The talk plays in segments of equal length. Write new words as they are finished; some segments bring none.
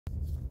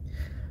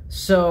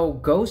So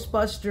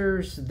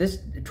Ghostbusters, this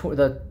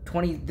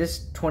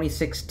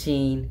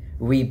 2016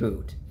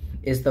 reboot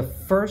is the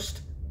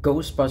first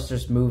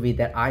Ghostbusters movie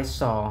that I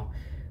saw,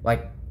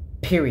 like,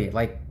 period,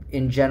 like,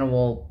 in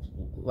general,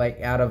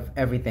 like, out of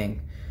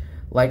everything.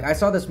 Like, I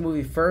saw this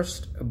movie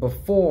first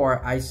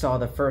before I saw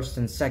the first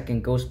and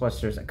second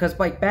Ghostbusters, because,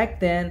 like, back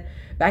then,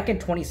 back in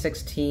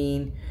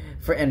 2016,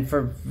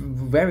 for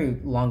very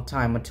long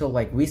time until,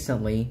 like,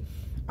 recently,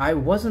 I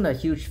wasn't a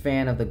huge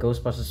fan of the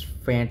Ghostbusters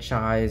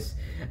franchise.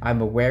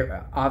 I'm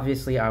aware,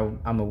 obviously,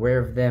 I'm aware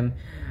of them.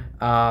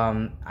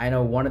 I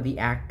know one of the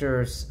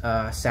actors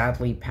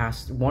sadly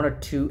passed. One or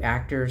two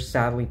actors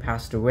sadly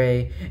passed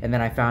away, and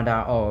then I found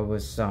out, oh, it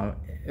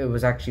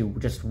was actually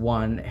just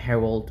one,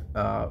 Harold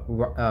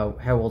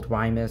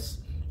Ramis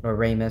or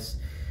Ramis,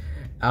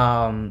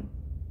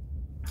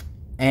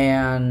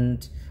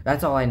 and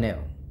that's all I knew.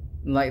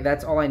 Like,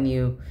 that's all I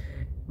knew.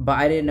 But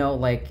I didn't know,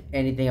 like,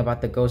 anything about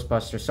the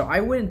Ghostbusters. So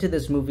I went into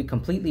this movie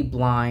completely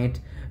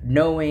blind,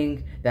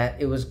 knowing that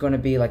it was going to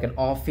be, like, an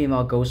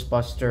all-female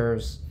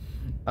Ghostbusters.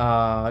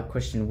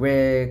 Christian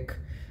Wiig,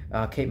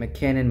 Kate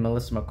McKinnon,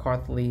 Melissa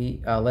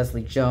McCarthy,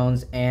 Leslie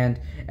Jones. And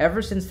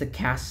ever since the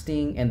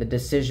casting and the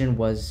decision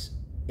was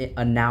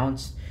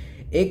announced,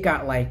 it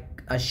got,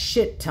 like, a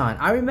shit ton.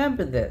 I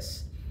remember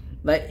this.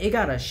 Like, it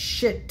got a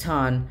shit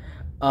ton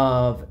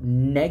of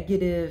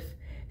negative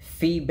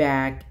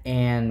feedback,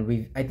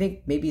 and I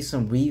think maybe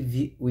some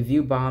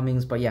review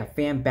bombings, but yeah,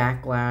 fan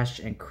backlash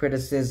and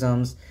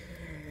criticisms.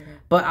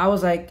 But I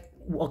was like,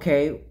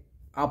 okay,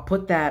 I'll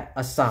put that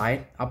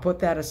aside.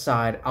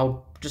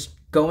 I'll just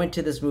go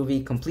into this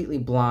movie completely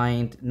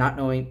blind, not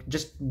knowing,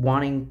 just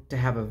wanting to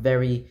have a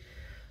very,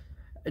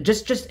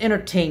 just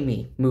entertain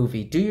me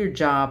movie. Do your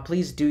job,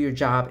 please do your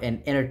job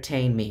and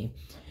entertain me.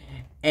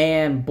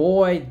 And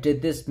boy,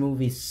 did this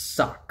movie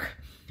suck.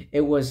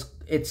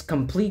 It's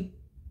complete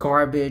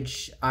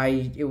garbage.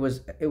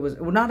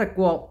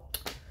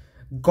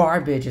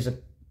 Garbage is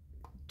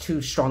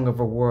too strong of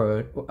a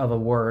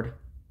word.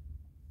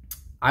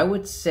 I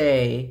would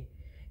say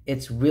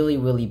it's really,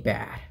 really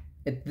bad.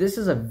 This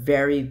is a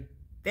very,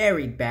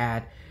 very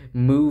bad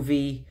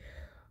movie.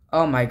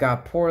 Oh my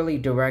god, poorly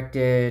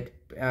directed.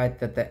 That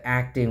the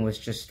acting was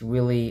just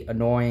really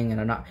annoying,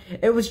 and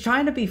it was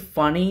trying to be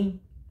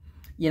funny.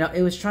 You know,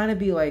 it was trying to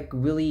be, like,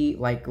 really,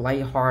 like,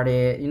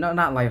 lighthearted. You know,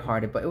 not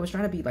lighthearted, but it was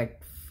trying to be,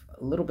 like,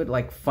 a little bit,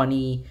 like,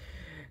 funny,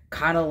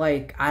 kind of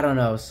like, I don't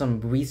know,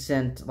 some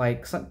recent,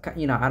 like, some,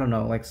 you know, I don't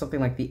know, like something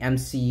like the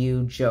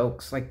MCU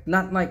jokes, like,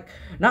 not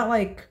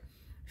like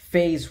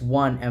phase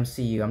 1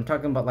 MCU. I'm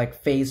talking about, like,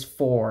 phase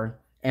 4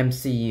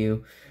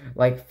 MCU,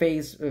 like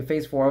phase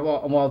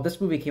 4. Well, this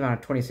movie came out in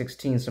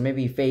 2016, so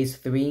maybe phase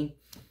 3,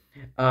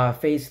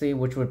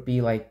 which would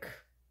be like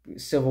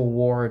Civil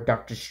War,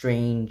 Doctor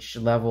Strange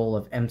level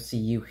of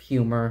MCU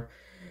humor.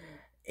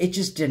 It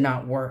just did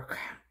not work.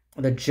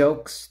 The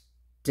jokes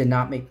did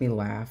not make me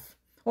laugh.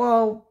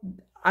 Well,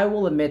 I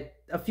will admit,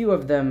 a few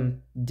of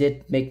them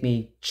did make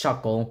me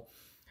chuckle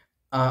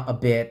a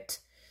bit.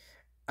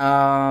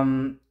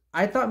 I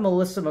thought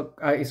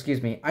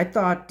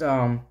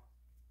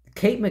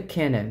Kate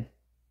McKinnon,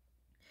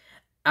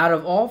 out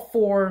of all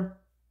 4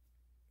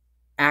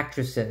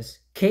 actresses,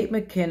 Kate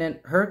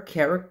McKinnon, her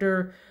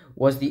character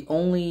was the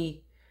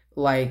only,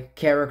 like,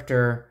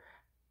 character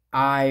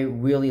I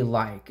really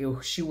like.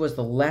 She was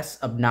the less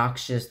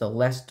obnoxious, the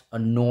less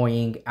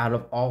annoying out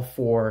of all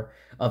 4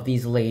 of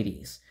these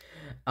ladies.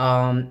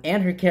 And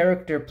her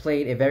character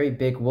played a very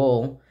big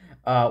role,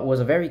 was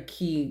a very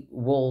key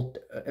role,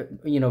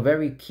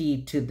 very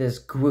key to this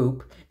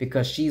group,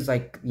 because she's,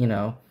 like, you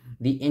know,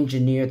 the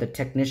engineer, the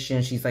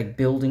technician. She's, like,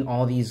 building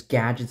all these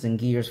gadgets and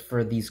gears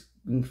for these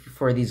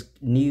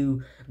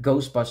new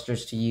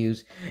Ghostbusters to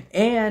use.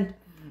 And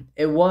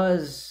it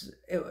was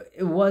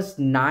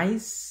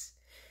nice.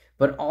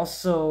 But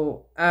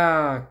also,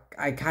 I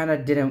kind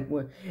of didn't.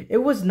 It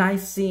was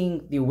nice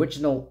seeing the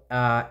original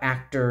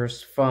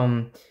actors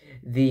from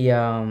the.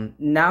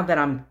 Now that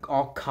I'm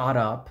all caught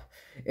up,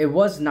 it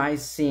was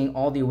nice seeing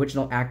all the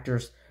original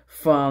actors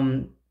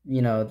from,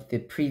 you know, the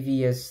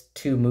previous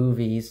 2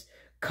 movies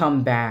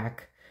come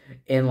back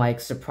in, like,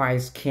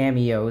 surprise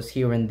cameos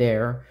here and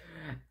there.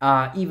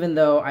 Even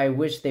though I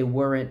wish they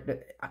weren't.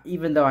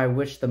 Even though I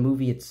wish the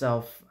movie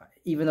itself.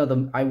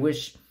 I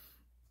wish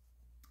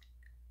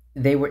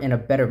they were in a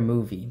better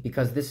movie,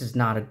 because this is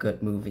not a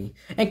good movie.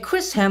 And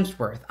Chris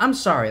Hemsworth, I'm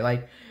sorry,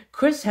 like,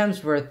 Chris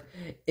Hemsworth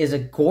is a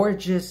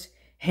gorgeous,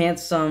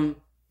 handsome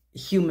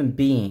human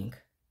being,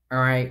 all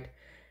right?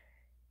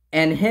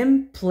 And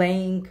him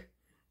playing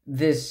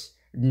this,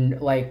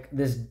 like,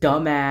 this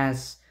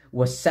dumbass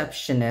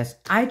receptionist,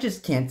 I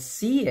just can't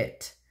see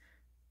it.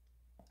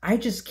 I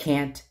just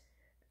cannot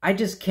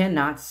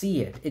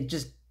see it. It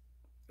just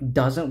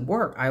doesn't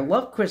work. I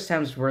love Chris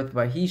Hemsworth,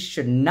 but he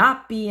should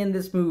not be in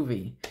this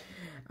movie.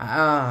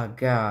 Oh,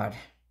 God.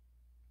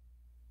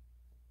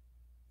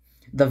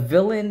 The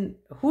villain,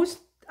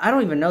 I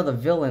don't even know the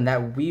villain,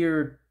 that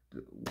weird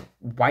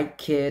white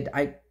kid.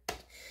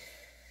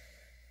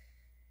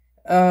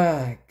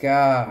 Oh,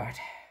 God.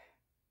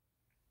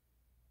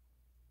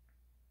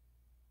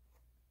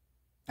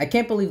 I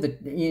can't believe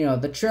that,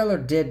 the trailer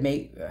did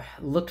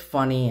looked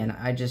funny, and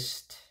I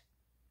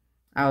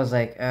was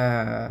like,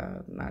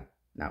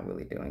 not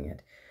really doing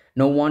it.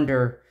 No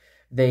wonder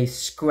they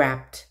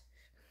scrapped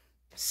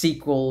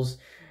sequels.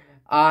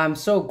 I'm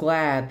so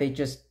glad they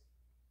just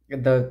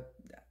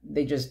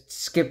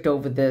skipped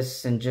over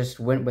this and just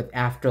went with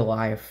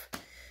Afterlife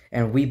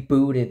and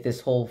rebooted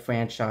this whole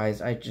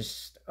franchise.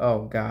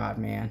 Oh God,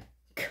 man.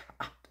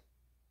 God.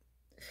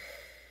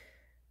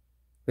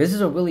 This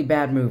is a really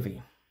bad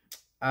movie.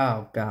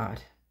 Oh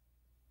God.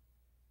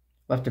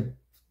 Left a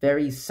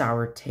very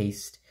sour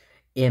taste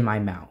in my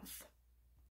mouth.